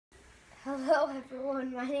Hello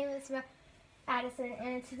everyone, my name is Addison,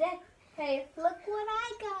 and today, hey, look what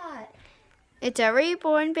I got. It's a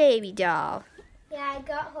reborn baby doll. Yeah, I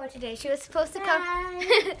got her today. She was supposed to come.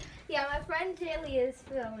 Yeah, my friend Jaylee is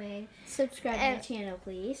filming. Subscribe to my channel,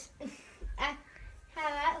 please. I'm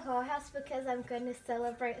at her house because I'm going to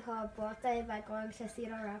celebrate her birthday by going to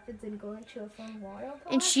Cedar Rapids and going to a fun water park.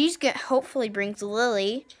 And she's gonna hopefully brings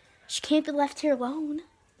Lily. She can't be left here alone.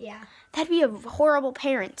 Yeah. That'd be a horrible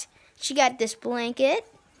parent. She got this blanket.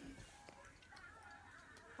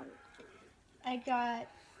 I got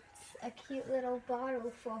a cute little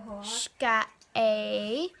bottle for her. She got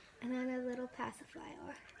a... And then a little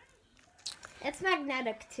pacifier. It's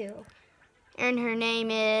magnetic too. And her name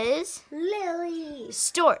is... Lily.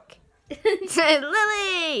 Stork.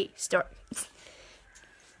 Lily! Stork.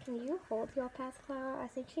 Can you hold your pacifier? I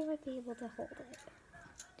think she might be able to hold it.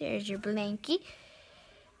 There's your blankie.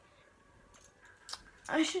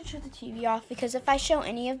 I should shut the TV off because if I show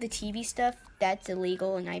any of the TV stuff, that's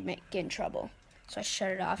illegal and I might get in trouble. So I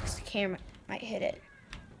shut it off because the camera might hit it.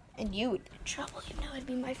 And you would get in trouble. You know it'd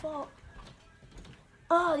be my fault.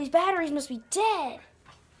 Oh, these batteries must be dead.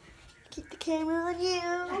 Keep the camera on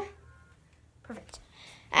you. Perfect.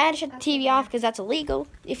 I had to shut the TV off because that's illegal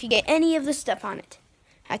if you get any of the stuff on it.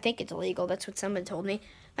 I think it's illegal. That's what someone told me.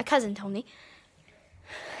 My cousin told me.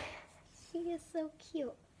 She is so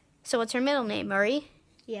cute. So what's her middle name, Murray?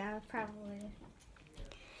 Yeah, probably.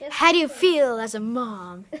 How do you feel as a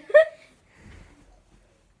mom?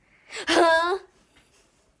 Huh?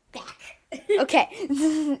 Back. Okay.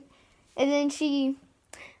 And then she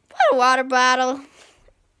bought a water bottle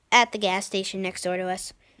at the gas station next door to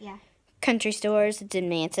us. Yeah. Country Stores. It's in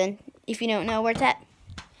Manson. If you don't know where it's at.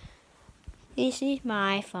 This is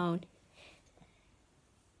my phone.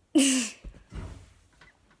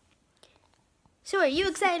 So are you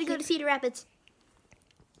excited to go to Cedar Rapids?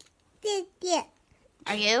 Yeah.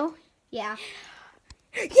 Are you? Yeah.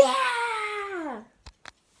 Yeah!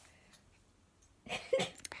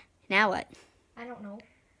 Now what? I don't know.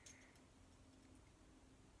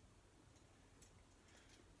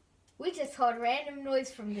 We just heard random noise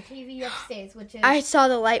from the TV upstairs, which is... I saw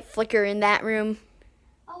the light flicker in that room.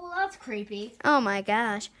 Oh, well, that's creepy. Oh my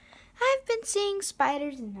gosh. I've been seeing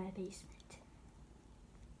spiders in my basement.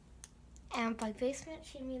 And by basement,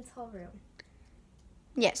 she means her room.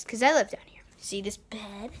 Yes, because I live down here. See this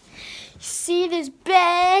bed? See this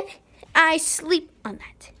bed? I sleep on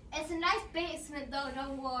that. It's a nice basement, though,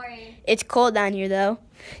 don't worry. It's cold down here, though.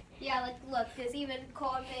 Yeah, like, look, there's even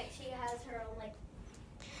cold that she has her own, like...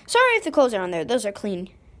 Sorry if the clothes are on there. Those are clean.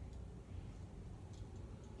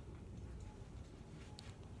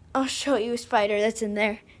 I'll show you a spider that's in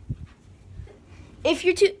there. If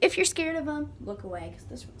you're scared of them, look away, because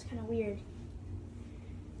this one's kind of weird.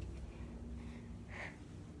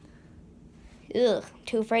 Ugh, I'm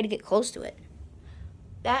too afraid to get close to it.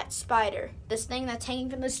 That spider, this thing that's hanging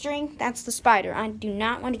from the string, that's the spider. I do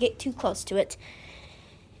not want to get too close to it.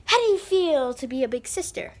 How do you feel to be a big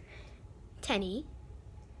sister? Tenny?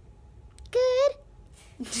 Good.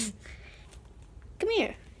 Come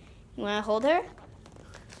here. You want to hold her?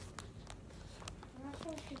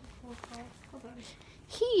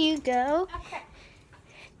 Here you go. Okay.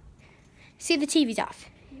 See, the TV's off.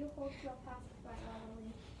 You hold your pacifier,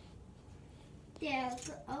 Lily. Yeah.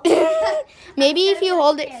 Maybe if you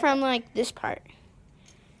hold it from, like, this part.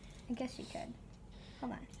 I guess you could.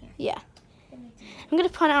 Hold on. Here. Yeah. I'm going to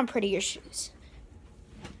put on prettier shoes.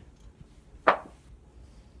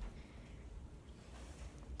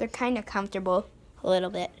 They're kind of comfortable a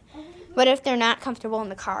little bit. But if they're not comfortable in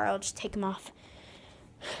the car, I'll just take them off.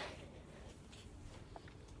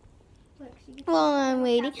 Look, While I'm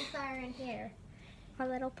waiting. pacifier in here. Our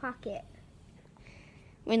little pocket.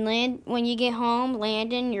 When you get home,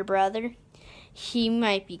 Landon, your brother, he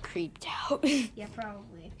might be creeped out. Yeah,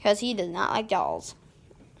 probably. Because he does not like dolls.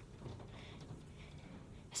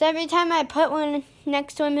 So every time I put one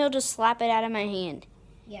next to him, he'll just slap it out of my hand.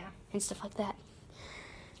 Yeah. And stuff like that.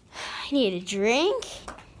 I need a drink.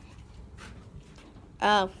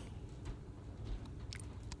 Oh.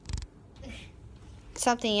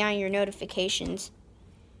 Something on your notifications.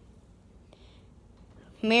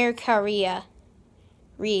 Mercaria.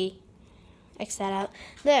 X that out.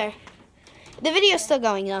 There. The video's still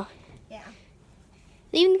going though. Yeah.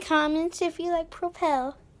 Leave in the comments if you like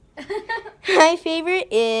Propel. My favorite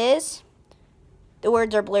is... The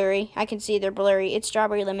words are blurry. I can see they're blurry. It's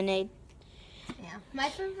strawberry lemonade. Yeah. My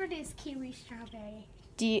favorite is kiwi strawberry.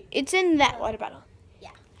 It's in that water bottle.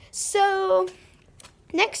 Yeah. So,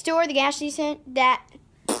 next door, the gas station,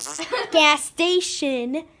 gas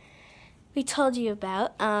station we told you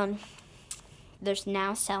about, there's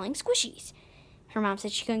now selling squishies. Her mom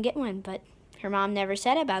said she couldn't get one, but her mom never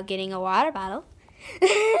said about getting a water bottle.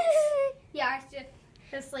 Yeah, it's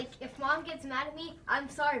just like, if Mom gets mad at me, I'm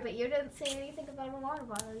sorry, but you didn't say anything about a water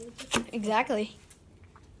bottle. You just... Exactly.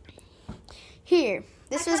 Here,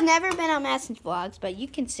 this has never been on Madison's vlogs, but you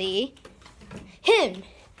can see him.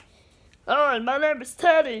 Hi, my name is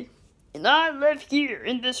Teddy, and I live here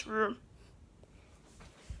in this room.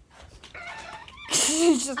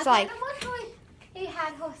 It's just like, I wish he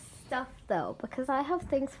had her stuff though, because I have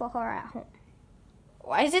things for her at home.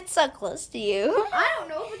 why is it so close to you? I don't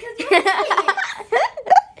know, because you're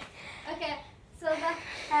Okay, so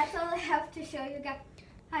that's all I have to show you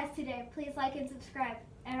guys today. Please like and subscribe,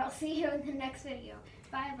 and I'll see you in the next video.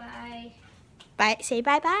 Bye-bye. Bye. Say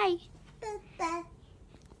bye-bye. Bye-bye.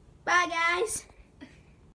 Bye, guys.